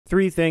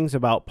3 things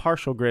about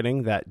partial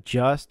gridding that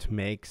just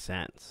make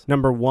sense.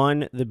 Number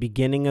 1, the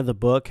beginning of the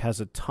book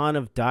has a ton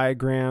of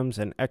diagrams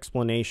and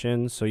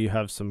explanations, so you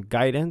have some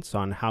guidance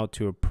on how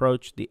to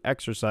approach the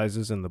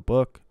exercises in the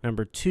book.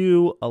 Number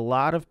 2, a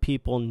lot of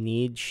people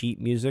need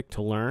sheet music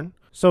to learn.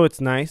 So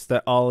it's nice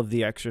that all of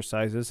the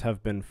exercises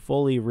have been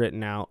fully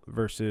written out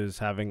versus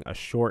having a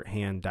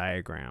shorthand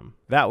diagram.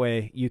 That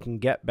way you can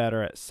get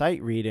better at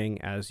sight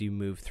reading as you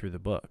move through the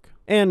book.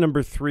 And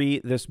number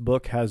 3, this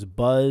book has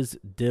buzz,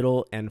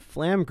 diddle, and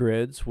flam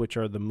grids, which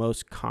are the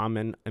most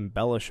common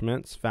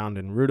embellishments found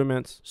in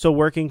rudiments. So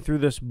working through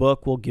this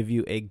book will give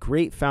you a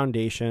great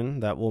foundation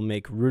that will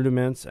make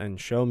rudiments and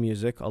show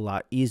music a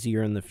lot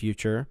easier in the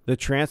future. The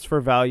transfer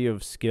value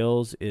of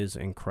skills is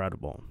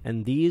incredible.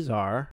 And these are